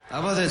How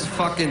about this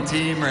fucking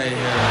team right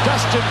here?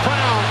 Dustin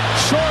Brown,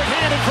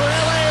 short-handed for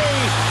L.A.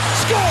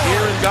 Score!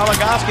 Here is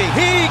Goligoski.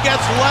 He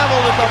gets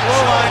leveled at the blue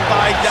line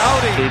by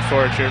Doughty.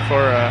 Cheered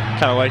for,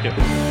 kind of like it.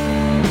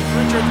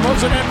 Richard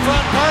moves it in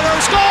front.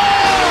 Carter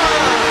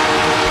scores!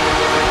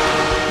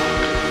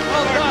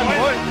 Well done,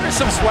 boy. There's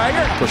some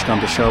swagger. Push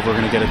come to shove, we're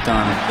going to get it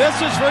done. This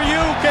is for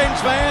you,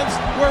 Kings fans,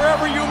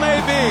 wherever you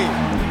may be.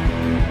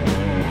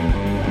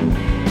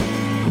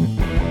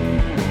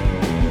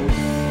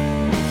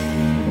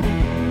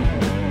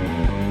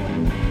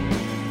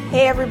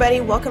 Hey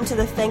everybody, welcome to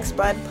the Thanks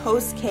Bud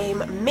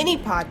post-game mini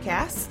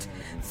podcast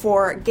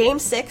for Game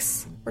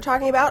 6. We're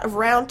talking about of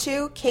Round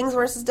 2, Kings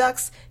vs.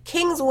 Ducks.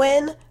 Kings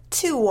win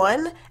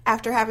 2-1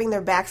 after having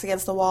their backs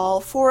against the wall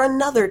for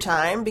another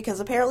time because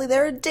apparently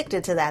they're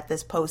addicted to that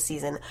this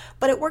postseason.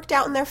 But it worked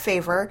out in their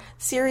favor.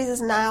 Series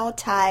is now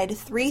tied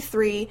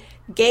 3-3,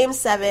 Game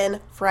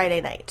 7,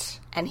 Friday night.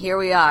 And here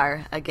we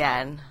are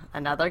again.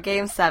 Another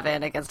Game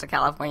 7 against a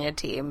California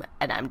team,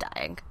 and I'm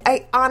dying.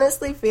 I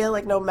honestly feel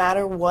like no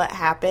matter what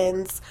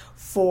happens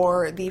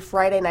for the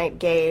Friday night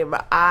game,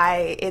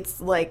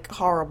 it's like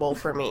horrible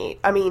for me.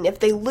 I mean, if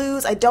they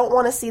lose, I don't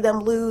want to see them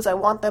lose. I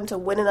want them to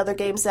win another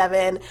Game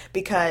 7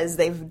 because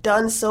they've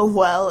done so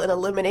well in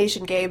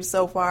elimination games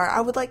so far.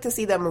 I would like to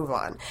see them move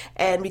on.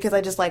 And because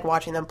I just like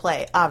watching them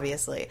play,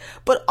 obviously.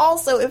 But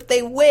also, if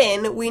they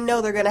win, we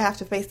know they're going to have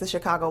to face the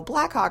Chicago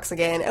Blackhawks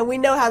again, and we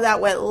know how that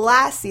went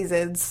last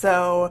season,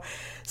 so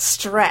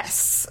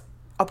stress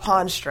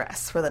upon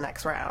stress for the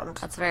next round.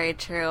 That's very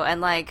true.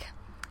 And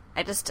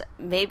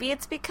maybe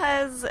it's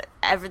because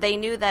they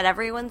knew that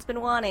everyone's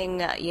been wanting,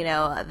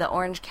 the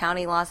Orange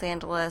County Los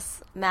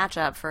Angeles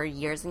matchup for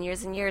years and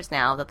years and years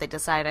now, that they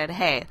decided,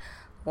 hey,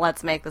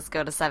 let's make this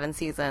go to 7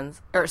 games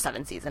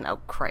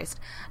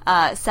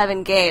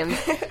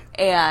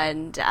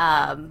and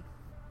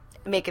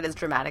make it as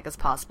dramatic as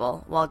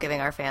possible while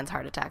giving our fans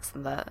heart attacks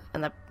in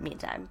the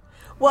meantime.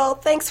 Well,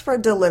 thanks for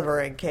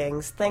delivering,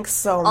 Kings. Thanks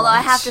so much. Although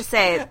I have to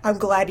say, I'm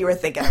glad you were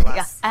thinking of us.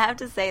 Yeah, I have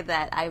to say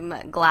that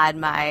I'm glad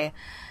my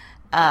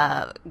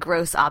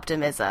gross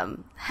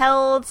optimism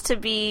held to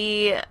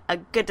be a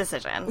good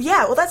decision.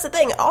 Yeah, well, that's the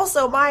thing.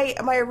 Also, my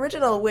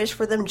original wish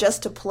for them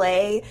just to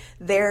play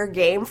their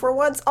game for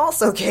once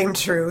also came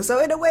true. So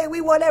in a way,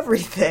 we won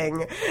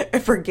everything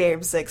for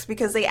Game 6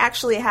 because they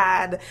actually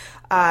had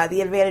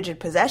the advantage in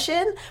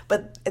possession,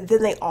 but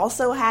then they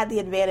also had the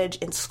advantage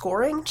in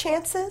scoring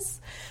chances.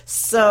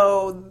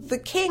 So the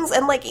Kings,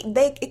 and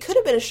it could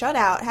have been a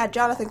shutout had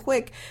Jonathan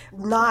Quick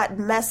not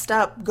messed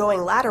up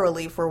going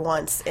laterally for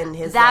once in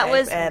his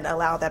life and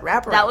allowed that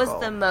wraparound That was goal.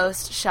 the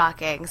most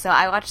shocking. So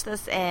I watched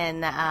this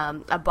in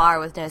a bar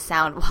with no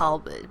sound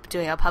while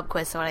doing a pub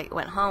quiz. So when I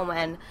went home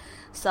and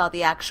saw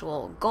the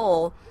actual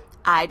goal,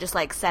 I just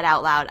said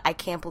out loud, I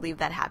can't believe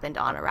that happened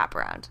on a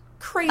wraparound.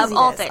 Craziness. Of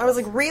all things. I was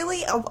like,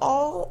 really? Of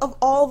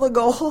all the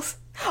goals?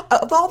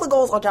 Of all the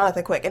goals on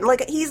Jonathan Quick, and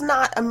he's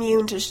not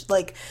immune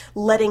to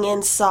letting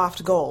in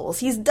soft goals.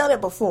 He's done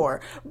it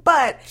before,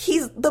 but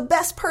he's the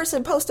best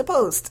person post to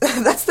post.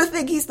 That's the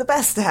thing he's the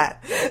best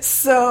at.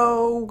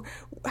 So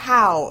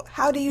how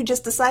do you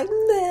just decide,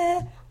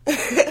 nah,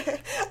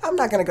 I'm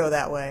not gonna go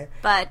that way?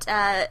 But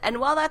and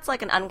while that's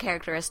an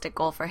uncharacteristic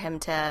goal for him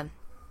to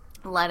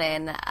let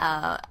in,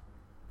 a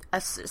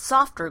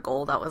softer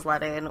goal that was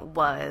let in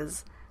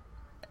was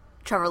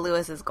Trevor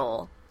Lewis's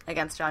goal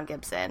against John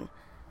Gibson,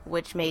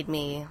 which made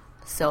me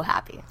so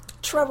happy.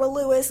 Trevor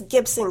Lewis,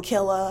 Gibson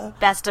killer.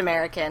 Best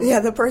American. Yeah,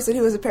 the person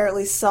who has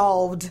apparently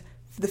solved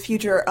the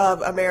future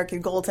of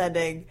American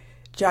goaltending,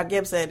 John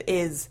Gibson,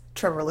 is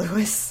Trevor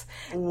Lewis.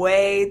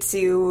 Way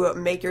to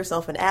make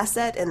yourself an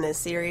asset in this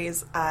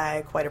series.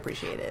 I quite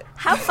appreciate it.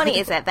 How funny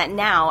is it that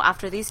now,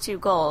 after these 2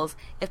 goals,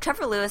 if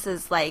Trevor Lewis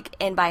is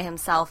in by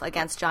himself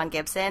against John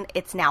Gibson,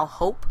 it's now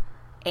hope,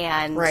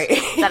 and right.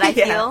 that I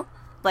Yeah. feel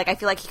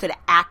like he could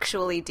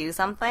actually do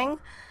something.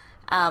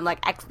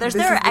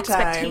 There are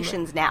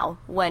expectations now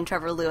when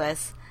Trevor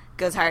Lewis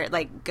goes hard,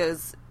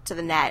 goes to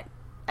the net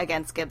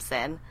against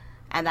Gibson,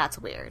 and that's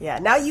weird. Yeah,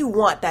 now you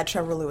want that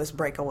Trevor Lewis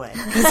breakaway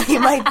because he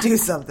might do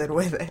something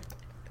with it.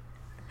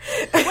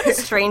 What a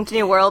strange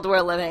new world we're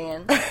living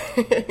in.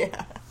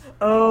 Yeah.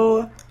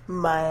 Oh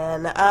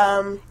man.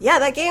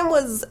 That game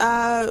was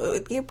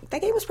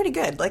pretty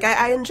good.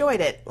 I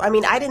enjoyed it. I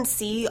mean, I didn't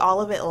see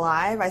all of it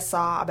live. I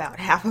saw about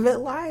half of it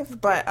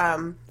live, but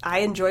I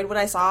enjoyed what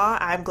I saw.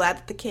 I'm glad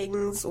that the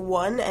Kings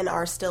won and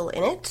are still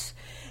in it,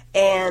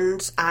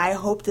 and I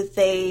hope that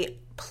they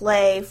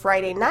play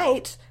Friday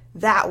night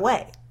that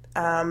way.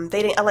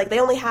 They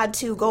only had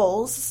 2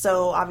 goals,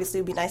 so obviously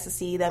it would be nice to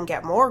see them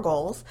get more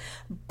goals,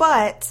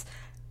 but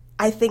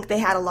I think they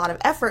had a lot of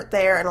effort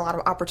there and a lot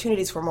of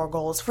opportunities for more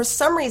goals. For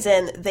some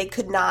reason, they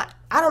could not,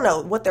 I don't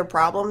know what their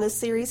problem this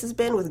series has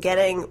been with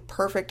getting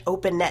perfect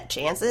open net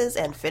chances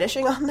and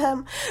finishing on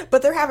them,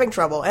 but they're having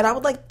trouble, and I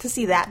would like to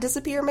see that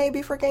disappear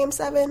maybe for Game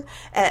 7,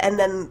 and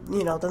then,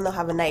 then they'll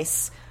have a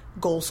nice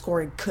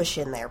goal-scoring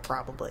cushion there,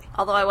 probably.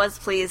 Although I was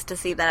pleased to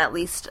see that at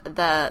least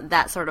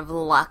that sort of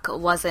luck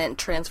wasn't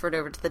transferred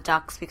over to the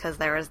Ducks, because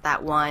there was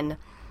that one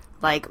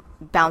like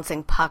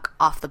bouncing puck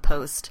off the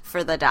post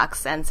for the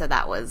Ducks, and so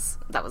that was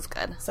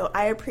good. So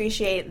I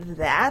appreciate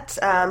that.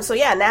 So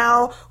yeah,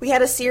 now we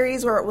had a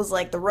series where it was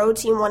like the road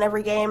team won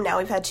every game. Now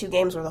we've had 2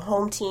 games where the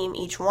home team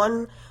each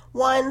won.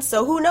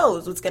 So who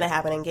knows what's going to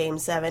happen in Game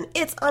 7.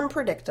 It's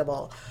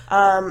unpredictable.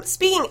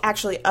 Speaking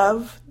actually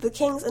of the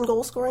Kings and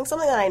goal scoring,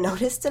 something that I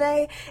noticed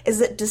today is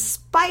that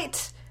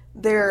despite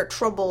their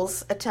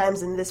troubles at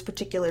times in this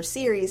particular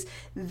series,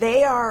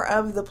 they are,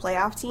 of the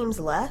playoff teams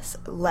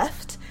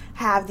left,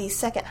 have the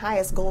second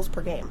highest goals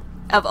per game.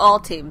 Of all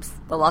teams,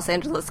 the Los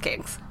Angeles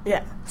Kings.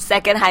 Yeah.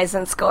 Second highest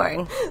in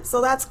scoring.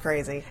 So that's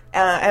crazy.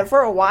 And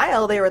for a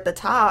while, they were at the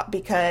top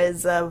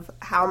because of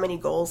how many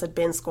goals had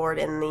been scored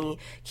in the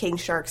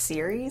King-Sharks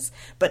series.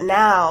 But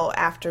now,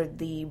 after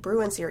the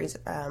Bruins series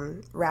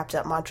wrapped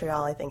up,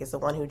 Montreal, I think, is the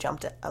one who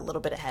jumped a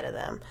little bit ahead of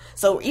them.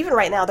 So even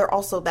right now,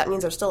 that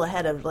means they're still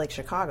ahead of, like,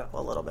 Chicago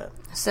a little bit.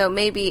 So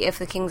maybe if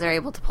the Kings are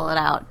able to pull it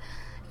out,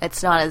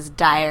 it's not as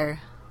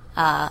dire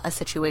a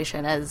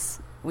situation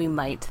as we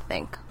might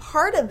think.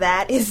 Part of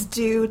that is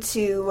due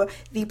to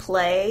the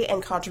play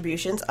and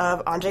contributions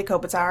of Anze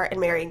Kopitar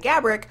and Marian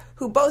Gaborik,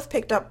 who both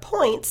picked up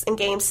points in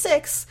Game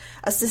 6,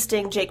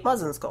 assisting Jake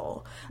Muzzin's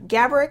goal.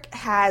 Gaborik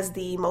has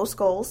the most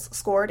goals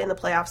scored in the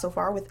playoffs so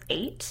far with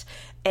 8,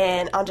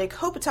 and Anze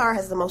Kopitar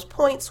has the most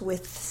points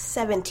with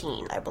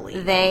 17, I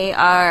believe. They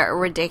are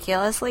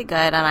ridiculously good,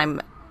 and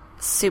I'm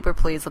super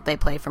pleased that they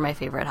play for my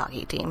favorite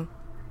hockey team.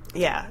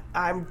 Yeah,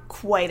 I'm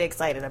quite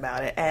excited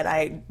about it, and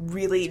I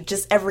really,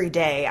 just every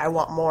day, I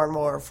want more and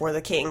more for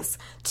the Kings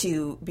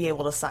to be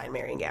able to sign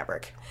Marian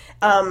Gaborik.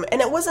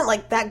 And it wasn't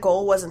like that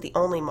goal wasn't the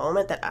only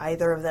moment that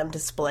either of them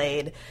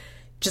displayed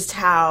just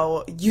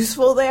how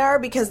useful they are,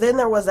 because then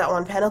there was that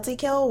one penalty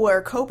kill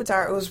where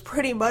Kopitar, it was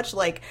pretty much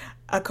like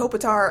a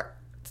Kopitar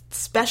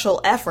special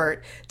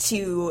effort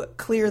to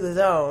clear the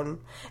zone,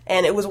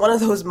 and it was one of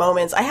those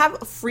moments. I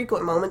have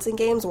frequent moments in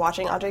games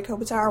watching Anze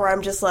Kopitar where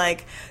I'm just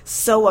like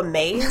so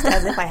amazed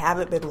as if I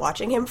haven't been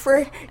watching him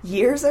for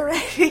years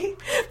already,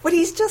 but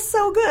he's just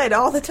so good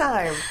all the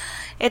time.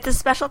 It's a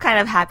special kind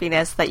of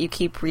happiness that you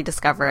keep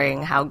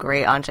rediscovering how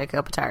great Anze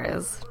Kopitar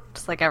is,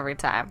 just like every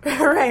time.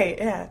 Right,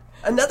 yeah.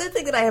 Another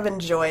thing that I have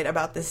enjoyed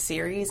about this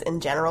series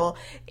in general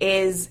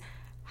is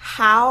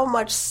how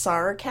much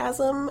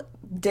sarcasm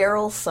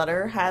Daryl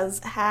Sutter has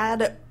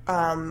had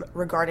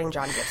regarding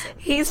John Gibson.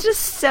 He's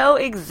just so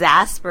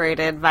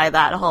exasperated by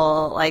that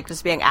whole, like,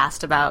 just being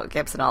asked about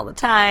Gibson all the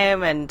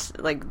time, and,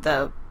 like,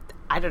 the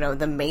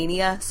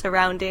mania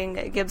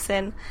surrounding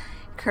Gibson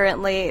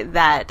currently,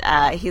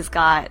 that he's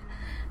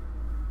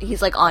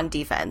like on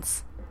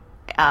defense.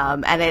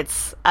 And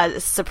it's a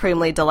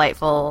supremely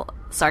delightful,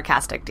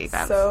 sarcastic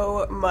defense.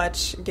 So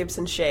much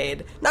Gibson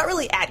shade. Not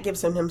really at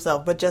Gibson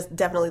himself, but just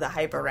definitely the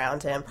hype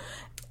around him.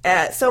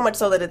 So much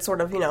so that it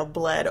sort of,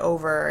 bled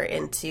over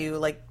into,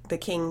 like, the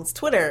Kings'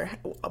 Twitter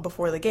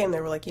before the game. They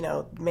were, like,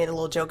 made a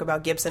little joke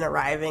about Gibson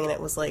arriving, and it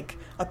was, like,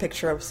 a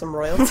picture of some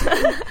royalty,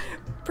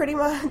 pretty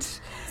much.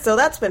 So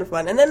that's been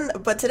fun.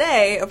 But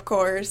today, of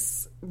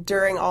course,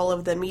 during all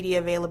of the media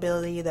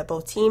availability that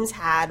both teams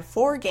had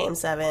for Game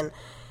 7,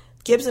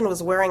 Gibson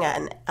was wearing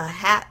a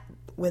hat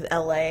with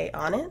LA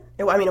on it.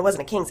 It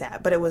wasn't a Kings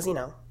hat, but it was,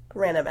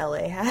 random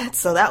LA hat.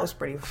 So that was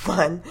pretty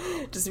fun.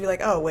 Just to be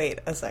like, oh, wait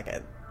a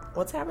second.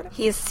 What's happening?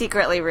 He's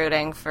secretly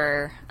rooting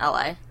for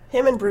LA.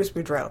 Him and Bruce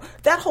Boudreau.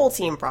 That whole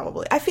team,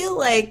 probably. I feel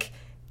like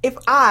if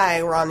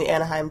I were on the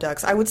Anaheim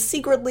Ducks, I would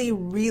secretly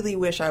really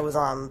wish I was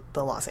on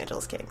the Los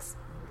Angeles Kings.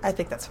 I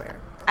think that's fair.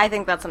 I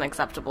think that's an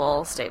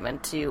acceptable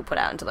statement to put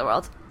out into the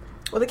world.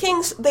 Well, the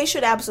Kings, they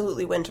should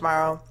absolutely win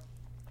tomorrow.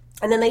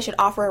 And then they should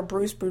offer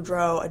Bruce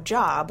Boudreau a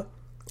job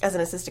as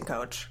an assistant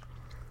coach,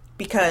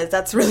 because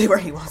that's really where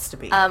he wants to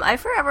be. I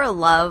forever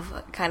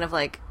love kind of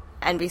like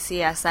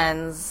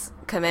NBCSN's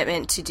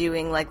commitment to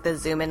doing like the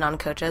zoom in on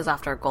coaches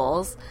after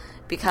goals,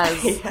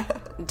 because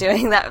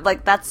doing that,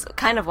 like, that's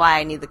kind of why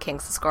I need the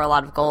Kings to score a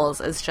lot of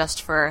goals, is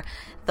just for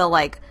the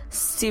like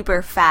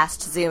super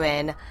fast zoom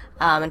in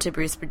into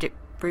Bruce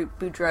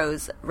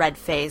Boudreau's red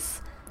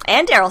face,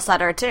 and Daryl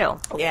Sutter too.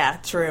 Yeah,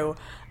 true.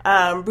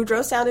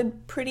 Boudreau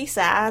sounded pretty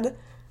sad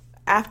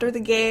after the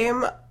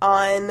game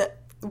on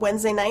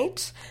Wednesday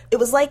night. It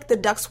was like the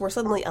Ducks were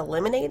suddenly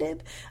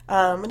eliminated.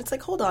 And it's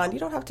like, hold on, you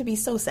don't have to be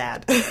so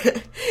sad.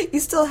 You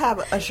still have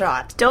a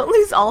shot. Don't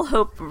lose all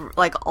hope,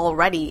 like,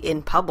 already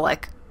in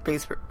public,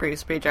 Bruce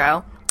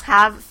Boudreau.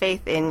 Have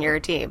faith in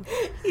your team.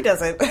 He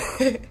doesn't.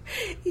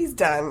 He's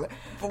done.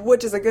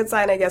 Which is a good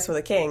sign, I guess, for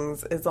the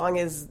Kings. As long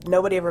as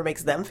nobody ever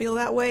makes them feel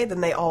that way,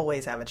 then they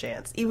always have a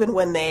chance. Even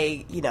when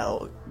they,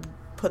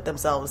 put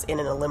themselves in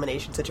an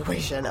elimination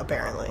situation,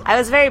 apparently. I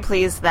was very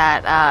pleased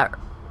that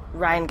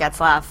Ryan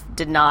Getzlaf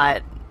did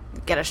not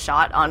get a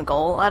shot on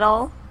goal at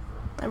all,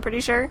 I'm pretty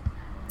sure.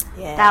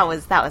 Yeah. That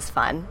was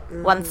fun.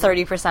 Mm-hmm. Won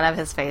 30% of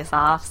his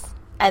face-offs.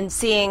 And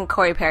seeing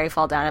Corey Perry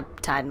fall down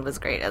a ton was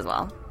great as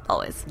well.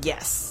 Always.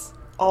 Yes.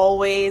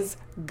 Always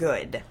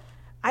good.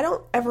 I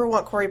don't ever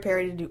want Corey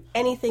Perry to do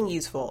anything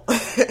useful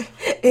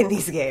in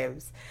these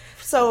games.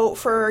 So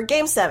for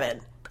Game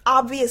 7,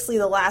 obviously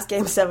the last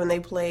Game 7 they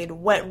played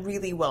went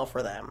really well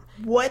for them.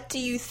 What do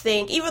you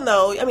think, even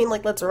though, I mean,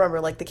 like, let's remember,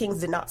 like, the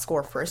Kings did not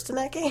score first in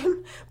that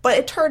game, but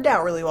it turned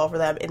out really well for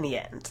them in the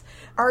end.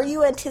 Are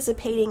you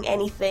anticipating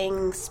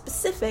anything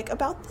specific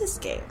about this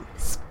game?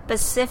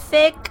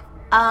 Specific?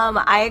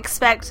 I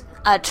expect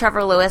a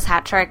Trevor Lewis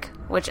hat trick,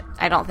 which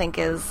I don't think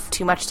is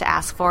too much to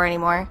ask for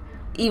anymore.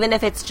 Even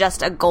if it's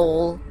just a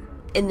goal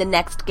in the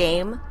next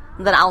game,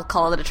 then I'll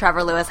call it a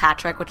Trevor Lewis hat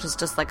trick, which is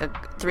just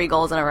like 3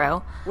 goals in a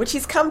row. Which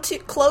he's come to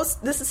close.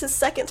 This is his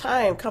second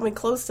time coming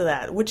close to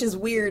that, which is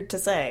weird to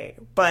say,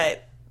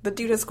 but the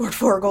dude has scored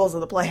 4 goals in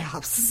the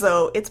playoffs,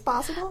 so it's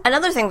possible.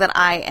 Another thing that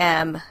I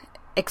am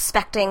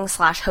expecting /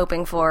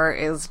 hoping for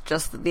is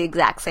just the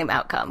exact same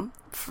outcome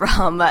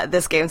from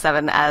this Game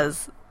 7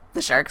 as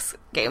the Sharks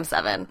Game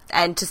 7.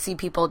 And to see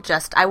people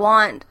I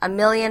want a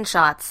million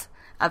shots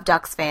of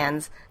Ducks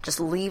fans just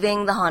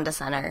leaving the Honda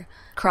Center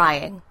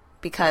crying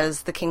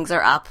because the Kings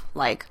are up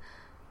like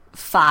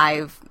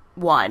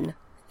 5-1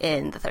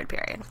 in the third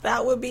period.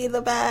 That would be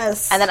the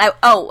best. And then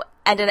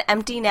and an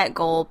empty net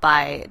goal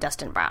by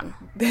Dustin Brown.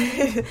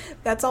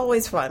 That's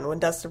always fun when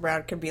Dustin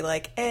Brown can be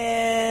like,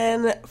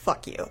 and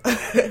fuck you.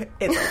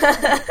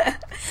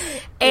 It's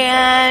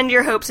and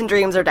your hopes and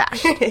dreams are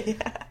dashed.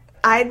 Yeah.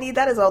 I need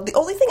that as well. The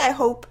only thing I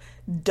hope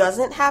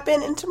doesn't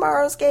happen in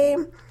tomorrow's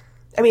game,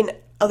 I mean,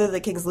 other than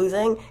the Kings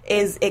losing,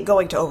 is it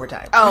going to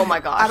overtime. Oh my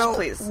gosh, I don't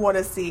please. want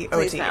to see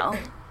OT. Please no.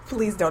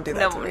 Please don't do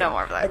that to me. No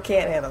more of that. I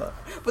can't handle it.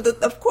 But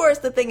of course,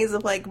 the thing is,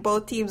 if like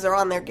both teams are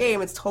on their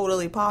game, it's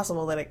totally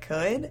possible that it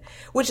could,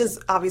 which is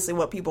obviously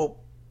what people,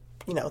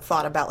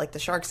 thought about like the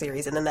Shark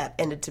series, and then that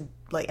ended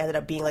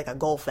up being like a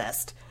goal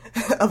fest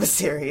of a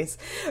series.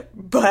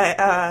 But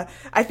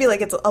I feel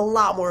like it's a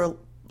lot more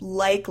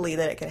likely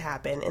that it could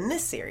happen in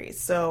this series.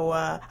 So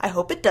I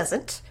hope it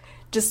doesn't.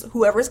 Just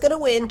whoever's going to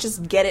win,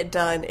 just get it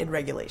done in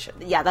regulation.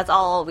 Yeah, that's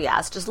all we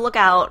ask. Just look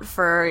out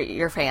for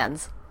your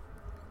fans.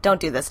 Don't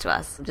do this to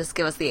us. Just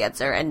give us the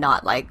answer and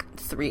not like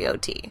 3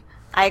 OT.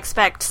 I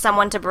expect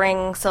someone to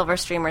bring silver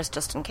streamers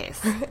just in case.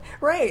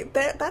 Right.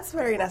 That's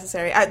very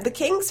necessary. The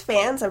Kings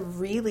fans are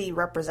really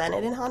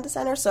represented in Honda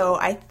Center, so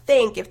I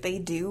think if they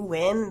do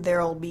win, there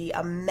will be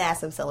a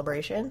massive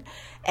celebration,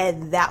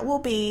 and that will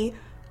be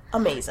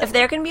amazing. If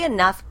there can be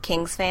enough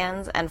Kings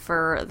fans and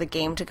for the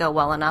game to go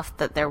well enough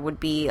that there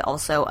would be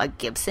also a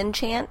Gibson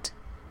chant,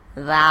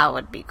 that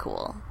would be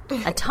cool.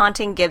 A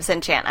taunting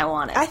Gibson chant, I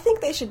want it. I think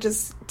they should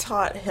just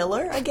taunt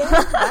Hiller again.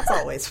 That's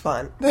always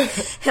fun.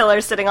 Hiller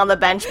sitting on the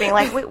bench being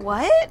like, wait,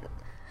 what?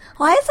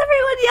 Why is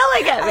everyone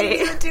yelling at me? I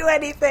didn't do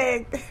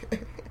anything.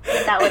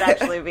 That would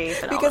actually be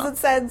phenomenal. Because it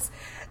sends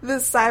the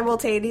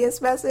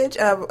simultaneous message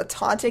of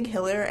taunting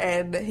Hiller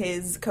and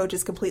his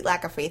coach's complete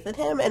lack of faith in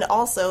him, and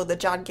also the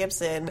John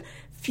Gibson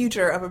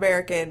future of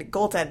American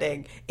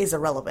goaltending is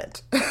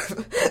irrelevant.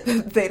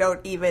 They don't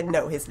even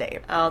know his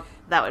name. Oh,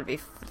 that would be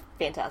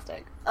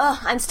fantastic.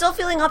 I'm still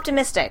feeling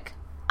optimistic.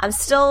 I'm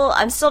still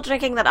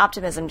drinking that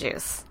optimism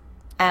juice,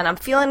 and I'm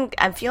feeling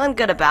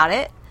good about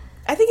it.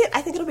 I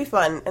think it'll be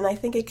fun, and I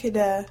think it could.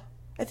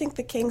 I think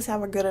the Kings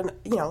have a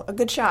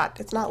good shot.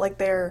 It's not like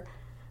they're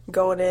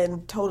going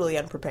in totally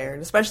unprepared,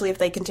 especially if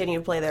they continue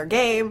to play their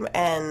game,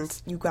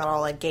 and you've got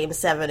all like Game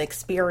 7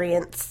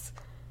 experience.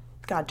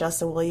 Got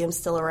Justin Williams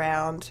still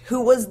around,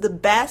 who was the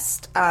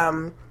best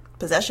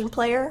possession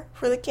player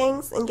for the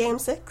Kings in Game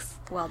 6.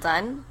 Well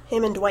done.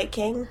 Him and Dwight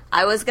King.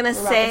 I was going to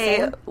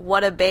say,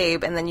 what a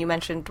babe, and then you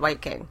mentioned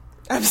Dwight King.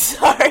 I'm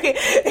sorry.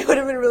 It would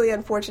have been really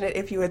unfortunate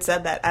if you had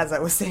said that as I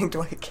was saying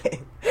Dwight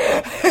King.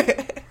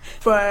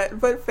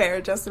 But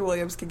fair, Justin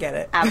Williams could get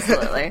it.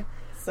 Absolutely.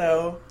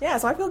 So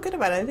I feel good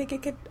about it.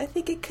 I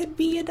think it could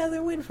be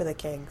another win for the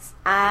Kings.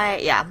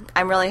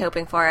 I'm really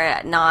hoping for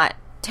it. Not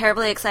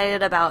terribly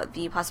excited about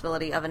the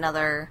possibility of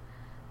another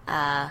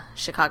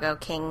Chicago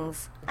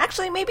Kings.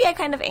 Actually, maybe I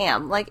kind of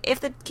am. Like, if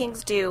the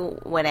Kings do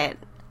win it,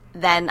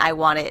 then I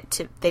want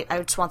I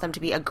just want them to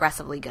be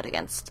aggressively good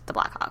against the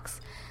Blackhawks.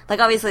 Like,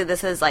 obviously,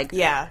 this is, like,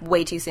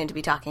 way too soon to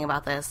be talking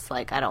about this.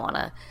 Like, I don't want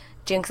to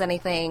jinx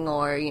anything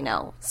or,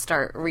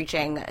 start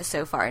reaching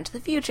so far into the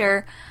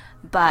future,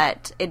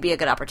 but it'd be a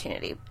good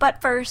opportunity.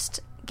 But first,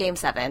 Game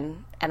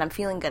 7, and I'm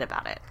feeling good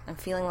about it. I'm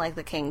feeling like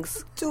the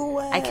Kings do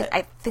it.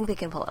 I think they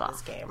can pull it off.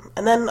 This game.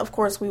 And then, of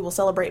course, we will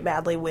celebrate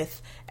madly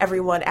with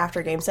everyone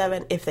after Game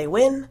 7 if they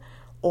win,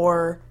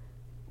 or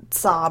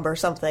sob or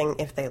something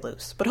if they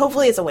lose. But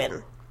hopefully it's a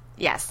win.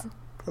 Yes.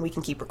 And we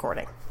can keep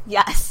recording.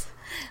 Yes.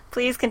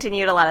 Please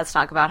continue to let us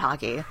talk about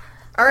hockey.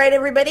 All right,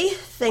 everybody.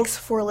 Thanks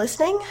for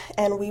listening,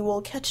 and we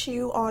will catch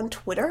you on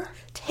Twitter.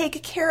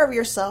 Take care of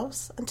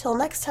yourselves. Until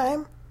next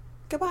time,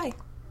 goodbye.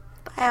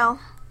 Bye, all.